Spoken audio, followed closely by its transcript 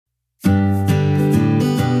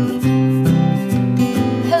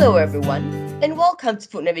Hello, everyone, and welcome to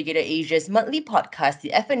Food Navigator Asia's monthly podcast,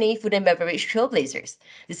 the F&A Food and Beverage Trailblazers.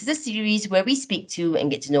 This is a series where we speak to and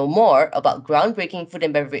get to know more about groundbreaking food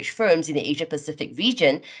and beverage firms in the Asia Pacific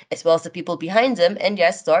region, as well as the people behind them and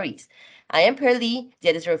their stories. I am Pearlie, the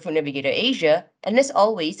editor of Food Navigator Asia, and as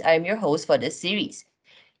always, I am your host for this series.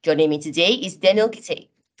 Joining me today is Daniel Kite,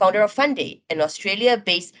 founder of Funday, an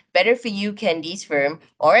Australia-based better-for-you candies firm,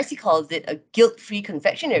 or as he calls it, a guilt-free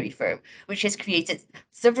confectionery firm, which has created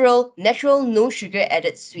several natural, no-sugar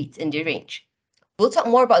added sweets in their range. We'll talk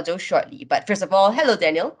more about those shortly, but first of all, hello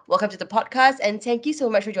Daniel, welcome to the podcast, and thank you so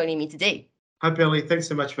much for joining me today. Hi, Billy. Thanks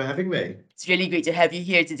so much for having me. It's really great to have you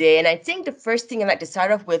here today. And I think the first thing I'd like to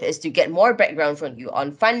start off with is to get more background from you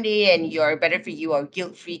on Funday and your Better For You or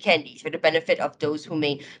Guilt Free candies for the benefit of those who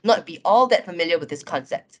may not be all that familiar with this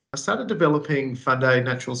concept. I started developing Funday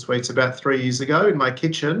natural sweets about 3 years ago in my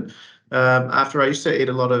kitchen. After I used to eat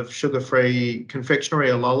a lot of sugar-free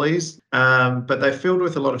confectionery or lollies, but they're filled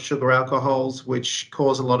with a lot of sugar alcohols, which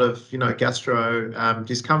cause a lot of gastro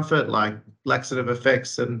discomfort, like laxative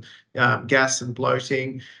effects and gas and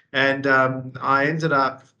bloating. And I ended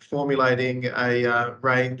up formulating a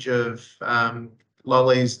range of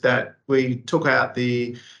lollies that we took out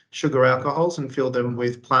the sugar alcohols and filled them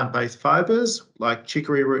with plant-based fibers like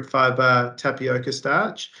chicory root fiber, tapioca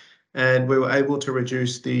starch, and we were able to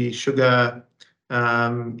reduce the sugar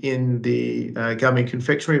in the gummy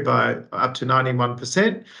confectionery by up to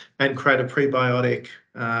 91% and create a prebiotic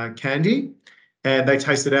candy. And they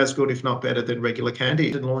tasted as good, if not better, than regular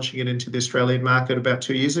candy, and launching it into the Australian market about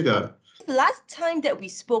 2 years ago. Last time that we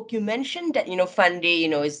spoke, you mentioned that,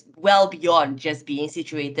 Funday, is well beyond just being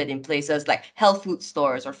situated in places like health food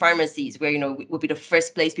stores or pharmacies where, would be the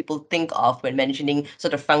first place people think of when mentioning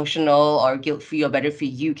sort of functional or guilt-free or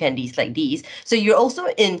better-for-you candies like these. So you're also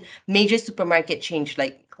in major supermarket chains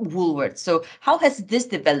like Woolworths. So how has this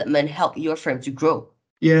development helped your firm to grow?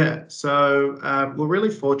 Yeah, so we're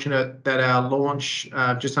really fortunate that our launch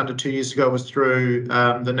just under 2 years ago was through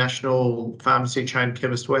the national pharmacy chain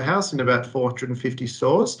Chemist Warehouse in about 450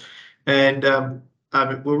 stores. And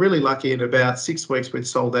we're really lucky in about 6 weeks we'd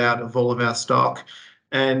sold out of all of our stock.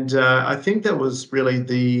 And I think that was really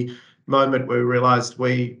the moment where we realised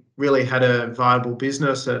we really had a viable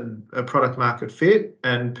business and a product market fit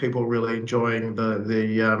and people really enjoying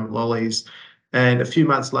the lollies. And a few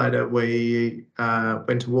months later, we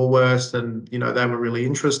went to Woolworths, and they were really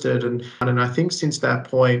interested. And I think since that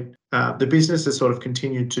point, the business has sort of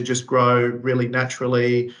continued to just grow really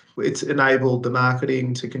naturally. It's enabled the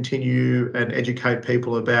marketing to continue and educate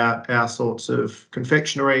people about our sorts of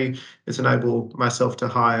confectionery. It's enabled myself to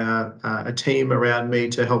hire a team around me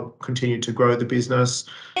to help continue to grow the business.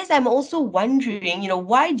 Yes, I'm also wondering,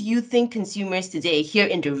 why do you think consumers today here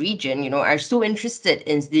in the region, are so interested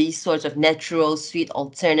in these sorts of natural, sweet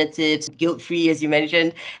alternatives, guilt-free, as you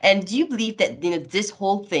mentioned? And do you believe that, this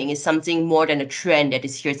whole thing is something more than a trend that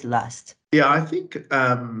is here to last? Yeah, I think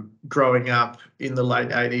growing up in the late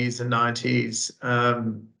 80s and 90s,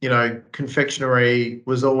 confectionery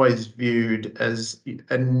was always viewed as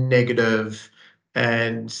a negative,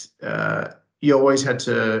 and you always had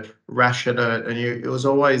to ration it, and it was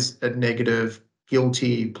always a negative,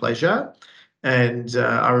 guilty pleasure. And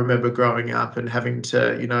I remember growing up and having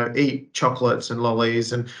to, eat chocolates and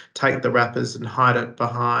lollies and take the wrappers and hide it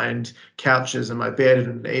behind couches in my bed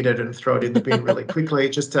and eat it and throw it in the bin really quickly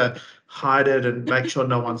just to hide it and make sure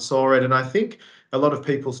no one saw it. And I think a lot of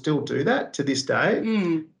people still do that to this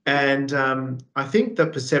day. And I think the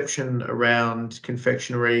perception around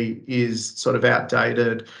confectionery is sort of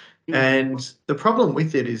outdated. And the problem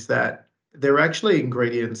with it is that there are actually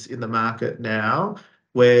ingredients in the market now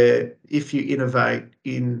where if you innovate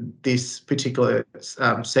in this particular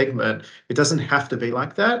segment, it doesn't have to be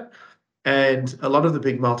like that. And a lot of the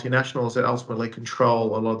big multinationals that ultimately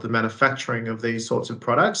control a lot of the manufacturing of these sorts of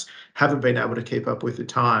products haven't been able to keep up with the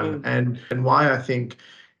time. And why I think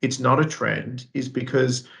it's not a trend is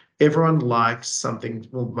because everyone likes something,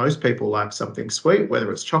 well, most people like something sweet,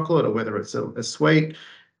 whether it's chocolate or whether it's a sweet.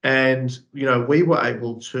 And, we were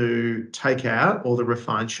able to take out all the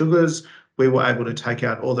refined sugars. We were able to take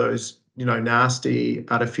out all those nasty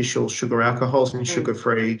artificial sugar alcohols and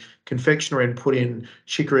sugar-free confectionery and put in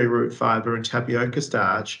chicory root fiber and tapioca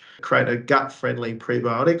starch, create a gut-friendly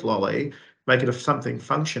prebiotic lolly, make it something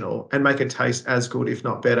functional and make it taste as good, if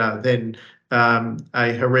not better, than a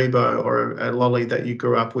Haribo or a lolly that you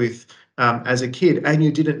grew up with as a kid. And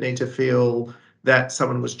you didn't need to feel that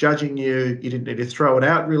someone was judging you. You didn't need to throw it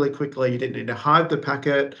out really quickly. You didn't need to hide the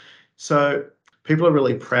packet. So people are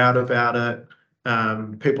really proud about it.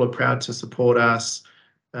 People are proud to support us.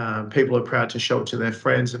 People are proud to show it to their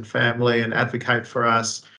friends and family and advocate for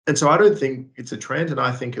us. And so I don't think it's a trend, and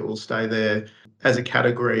I think it will stay there as a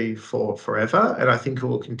category for forever. And I think it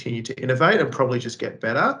will continue to innovate and probably just get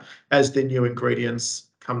better as the new ingredients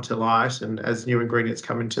come to light and as new ingredients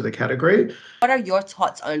come into the category. What are your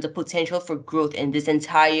thoughts on the potential for growth in this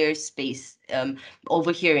entire space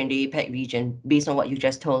over here in the APAC region, based on what you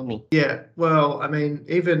just told me? Yeah, well, I mean,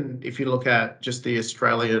 even if you look at just the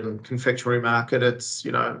Australian confectionery market, it's,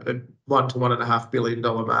 you know, a $1 to $1.5 billion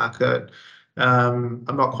market. I'm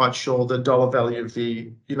not quite sure the dollar value of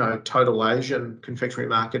the, you know, total Asian confectionery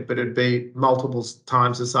market, but it'd be multiple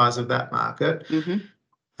times the size of that market. Mm-hmm.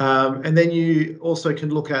 And then you also can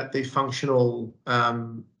look at the functional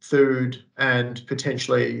food and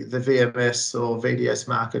potentially the VMS or VDS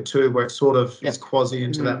market too, where it sort of is quasi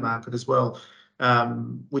into that market as well,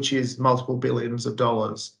 which is multiple billions of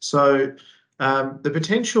dollars. So the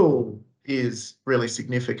potential is really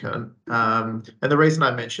significant. And the reason I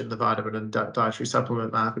mentioned the vitamin and dietary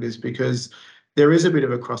supplement market is because there is a bit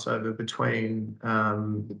of a crossover between,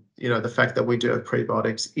 you know, the fact that we do have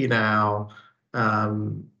prebiotics in our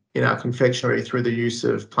confectionery through the use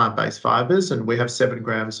of plant-based fibers, and we have 7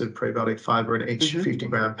 grams of prebiotic fiber in each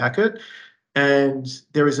 50-gram packet. And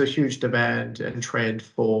there is a huge demand and trend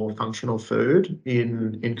for functional food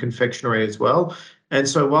in confectionery as well. And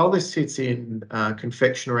so while this sits in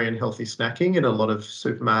confectionery and healthy snacking in a lot of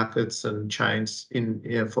supermarkets and chains in,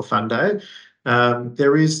 you know, for Fun Day,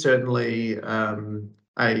 there is certainly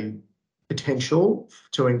a potential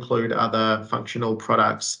to include other functional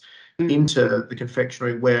products into the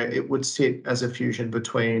confectionery, where it would sit as a fusion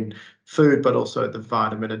between food but also the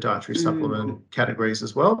vitamin and dietary supplement categories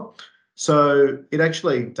as well. So it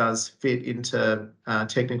actually does fit into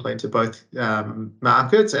technically into both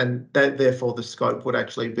markets, and that therefore the scope would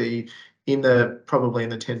actually be probably in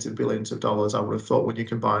the tens of billions of dollars, I would have thought, when you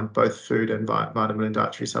combine both food and vitamin and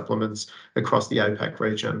dietary supplements across the APAC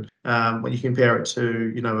region. When you compare it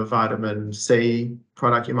to, you know, a vitamin C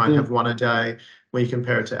product, you might have one a day. When you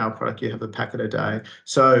compare it to our product, you have a packet a day.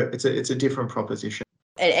 So it's a different proposition.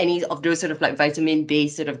 And any of those sort of like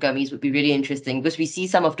vitamin-based sort of gummies would be really interesting, because we see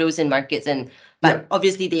some of those in markets, but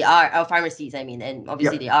obviously they are our pharmacies, I mean, and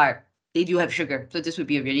obviously they do have sugar. So this would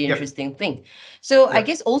be a really interesting thing. So I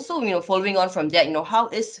guess also, you know, following on from that, you know, how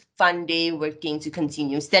is Fun Day working to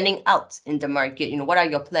continue standing out in the market? You know, what are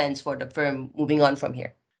your plans for the firm moving on from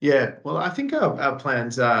here? Yeah, well, I think our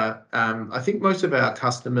plans are, I think most of our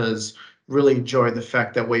customers really enjoy the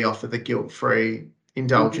fact that we offer the guilt-free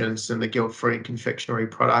indulgence and the guilt-free confectionery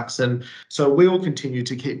products. And so we will continue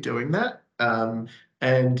to keep doing that.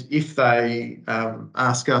 And if they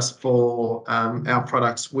ask us for our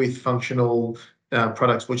products with functional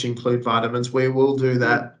products, which include vitamins, we will do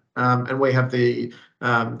that. And we have the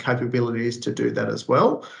capabilities to do that as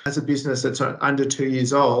well. As a business that's under 2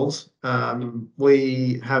 years old,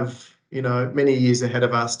 we have, you know, many years ahead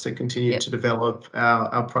of us to continue to develop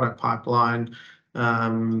our product pipeline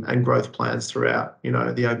and growth plans throughout, you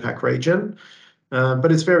know, the APAC region.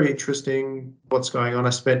 But it's very interesting what's going on. I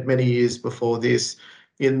spent many years before this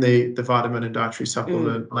in the vitamin and dietary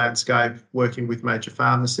supplement landscape, working with major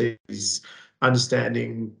pharmacies,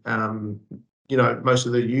 understanding you know, most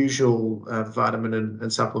of the usual vitamin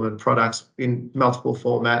and supplement products in multiple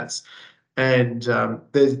formats. And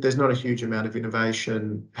there's not a huge amount of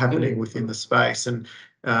innovation happening within the space. And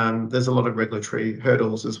there's a lot of regulatory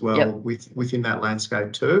hurdles as well within that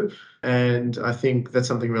landscape too. And I think that's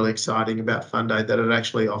something really exciting about Fun Day, that it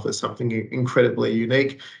actually offers something incredibly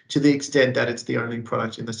unique, to the extent that it's the only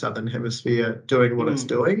product in the Southern Hemisphere doing what it's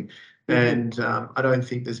doing. And I don't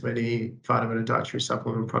think there's many vitamin and dietary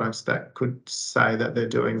supplement products that could say that they're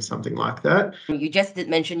doing something like that. You just did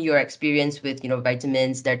mention your experience with, you know,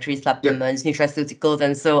 vitamins, dietary supplements, nutraceuticals,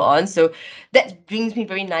 and so on. So that brings me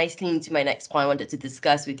very nicely into my next point I wanted to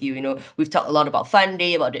discuss with you. You know, we've talked a lot about Fun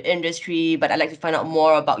Day, about the industry, but I'd like to find out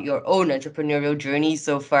more about your own entrepreneurial journey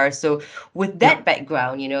so far. So with that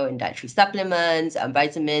background, you know, in dietary supplements,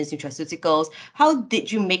 vitamins, nutraceuticals, how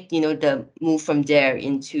did you make, you know, the move from there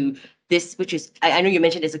into this, which is, I know you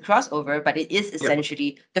mentioned it's a crossover, but it is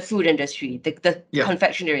essentially the food industry, the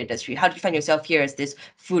confectionery industry. How did you find yourself here as this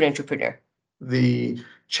food entrepreneur? The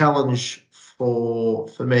challenge for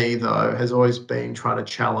me, though, has always been trying to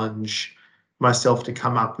challenge myself to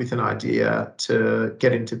come up with an idea to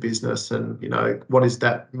get into business. And, you know, what is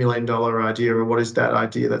that $1 million idea, or what is that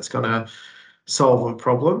idea that's going to solve a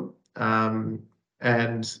problem?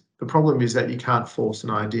 And the problem is that you can't force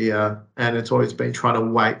an idea, and it's always been trying to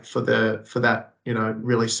wait for that, you know,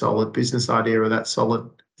 really solid business idea or that solid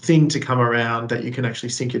thing to come around that you can actually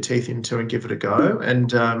sink your teeth into and give it a go.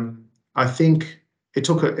 And I think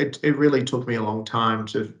it really took me a long time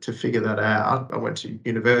to figure that out. I went to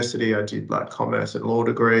university. I did like commerce and law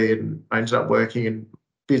degree, and I ended up working in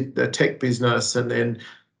the tech business, and then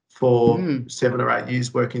for Mm, 7 or 8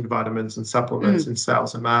 years working in vitamins and supplements mm, in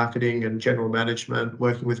sales and marketing and general management,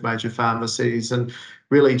 working with major pharmacies, and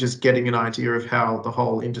really just getting an idea of how the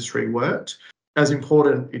whole industry worked. As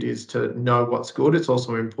important it is to know what's good, it's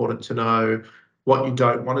also important to know what you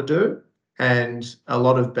don't want to do. And a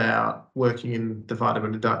lot about working in the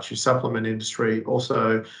vitamin and dietary supplement industry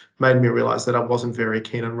also made me realize that I wasn't very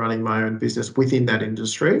keen on running my own business within that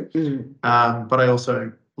industry. mm, But I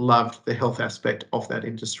also loved the health aspect of that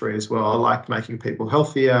industry as well. I liked making people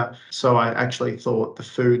healthier. So I actually thought the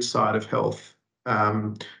food side of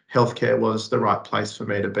healthcare was the right place for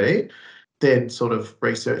me to be. Then sort of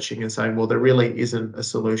researching and saying, well, there really isn't a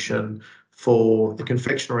solution for the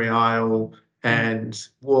confectionery aisle, mm, and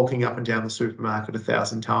walking up and down the supermarket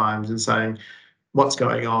 1,000 times and saying, what's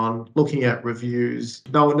going on, looking at reviews.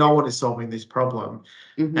 No one is solving this problem.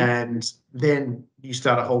 mm-hmm. And then you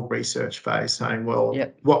start a whole research phase saying, well,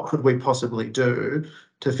 Yep. what could we possibly do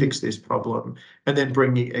to fix this problem? And then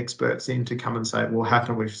bringing experts in to come and say, well, how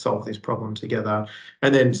can we solve this problem together?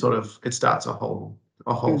 And then sort of it starts a whole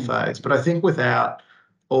Mm, phase. But I think without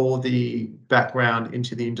all the background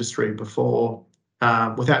into the industry before,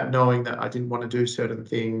 without knowing that I didn't want to do certain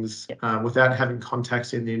things, yep. without having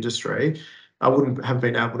contacts in the industry, I wouldn't have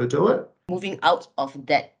been able to do it. Moving out of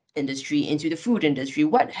that industry into the food industry,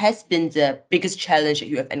 what has been the biggest challenge that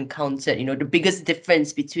you have encountered? The biggest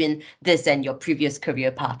difference between this and your previous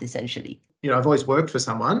career path, essentially. I've always worked for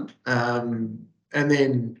someone. And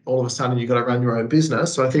then all of a sudden you've got to run your own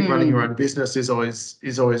business. So I think running your Mm, own business is always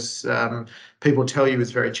people tell you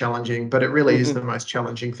is very challenging, but it really is the mm-mm. most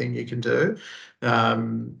challenging thing you can do.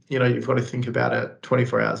 You've got to think about it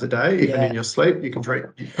 24 hours a day, even in Yeah. your sleep. You can dream.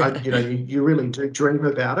 You really do dream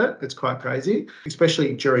about it. It's quite crazy,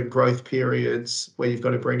 especially during growth periods where you've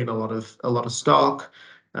got to bring in a lot of stock.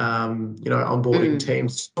 Onboarding Mm,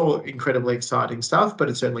 teams, it's all incredibly exciting stuff, but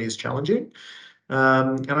it certainly is challenging.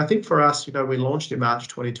 And I think for us, we launched in March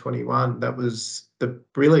 2021. That was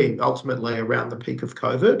really ultimately around the peak of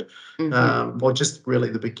COVID, mm-hmm. or just really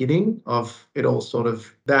the beginning of it all. Sort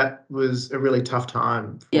of that was a really tough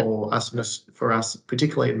time Yep. for us,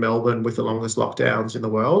 particularly in Melbourne, with the longest lockdowns in the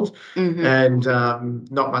world, Mm-hmm.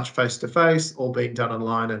 and not much face to face, all being done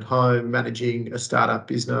online at home, managing a startup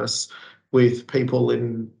business with people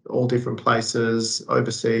in all different places,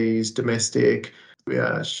 overseas, domestic,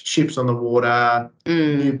 ships on the water,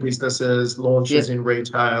 new Mm, businesses, launches yep. in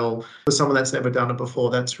retail. For someone that's never done it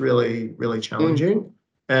before, that's really, really Mm, challenging.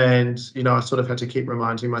 And, I sort of had to keep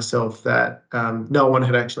reminding myself that no one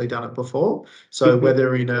had actually done it before. So mm-hmm.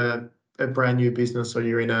 whether in a brand new business or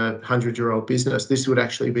you're in a 100-year-old business, this would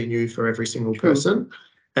actually be new for every single True. person.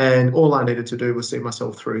 And all I needed to do was see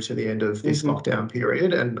myself through to the end of this Mm-hmm. lockdown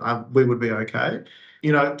period, and we would be okay.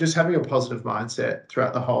 Just having a positive mindset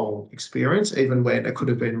throughout the whole experience, even when it could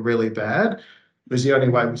have been really bad, was the only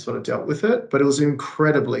way we sort of dealt with it. But it was an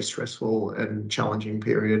incredibly stressful and challenging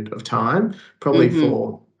period of time, probably Mm-hmm.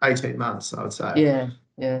 for 18 months, I would say. Yeah.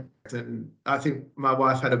 Yeah. And I think my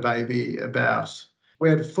wife had a baby we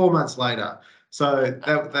had 4 months later. So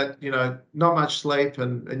not much sleep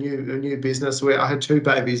and a new business where I had two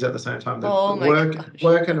babies at the same time, the Oh my gosh.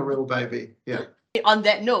 work and a real baby. Yeah. On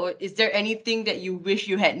that note, is there anything that you wish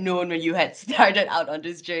you had known when you had started out on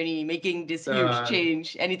this journey, making this huge Uh,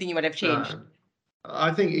 change? Anything you might have changed? uh,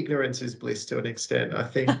 I think ignorance is bliss to an extent. I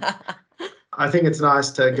think it's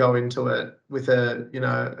nice to go into it with a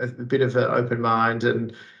bit of an open mind,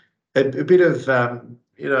 and a bit of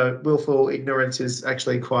willful ignorance is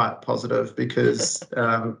actually quite positive, because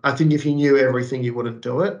I think if you knew everything, you wouldn't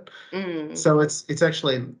do it. Mm, So it's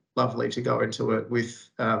actually lovely to go into it with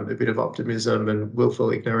a bit of optimism and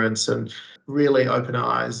willful ignorance, and really open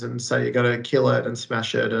eyes, and say you're going to kill it and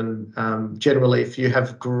smash it. And generally, if you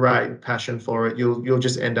have great passion for it, you'll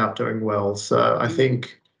just end up doing well. So I mm.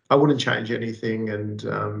 think I wouldn't change anything, and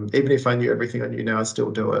even if I knew everything I knew now, I'd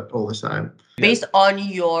still do it all the same. Yeah. Based on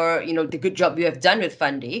your, the good job you have done with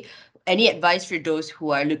Funday, any advice for those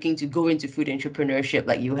who are looking to go into food entrepreneurship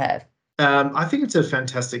like you have? I think it's a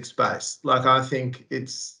fantastic space. Like, I think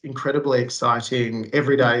it's incredibly exciting.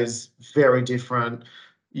 Every day is very different.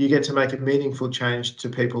 You get to make a meaningful change to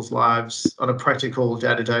people's lives on a practical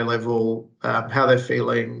day-to-day level, how they're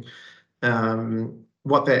feeling,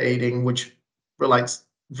 what they're eating, which relates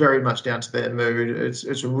very much down to their mood. It's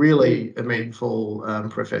Mm, really a meaningful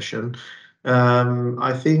profession.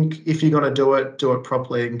 I think if you're going to do it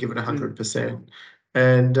properly and give it mm, 100%.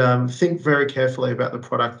 And think very carefully about the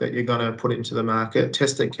product that you're going to put into the market.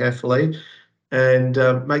 Test it carefully. and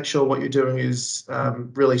make sure what you're doing is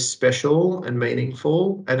really special and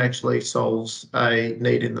meaningful and actually solves a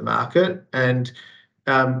need in the market. And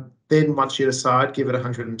then once you decide, give it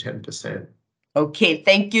 110%. Okay,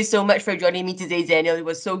 thank you so much for joining me today, Daniel. It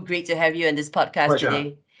was so great to have you on this podcast Pleasure.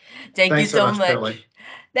 today. Thank you Thanks so so much, Pearly. much.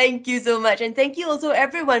 Thank you so much. And thank you also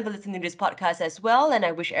everyone for listening to this podcast as well. And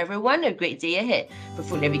I wish everyone a great day ahead. For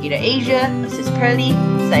Food Navigator Asia, this is Pearly,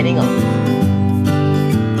 signing off.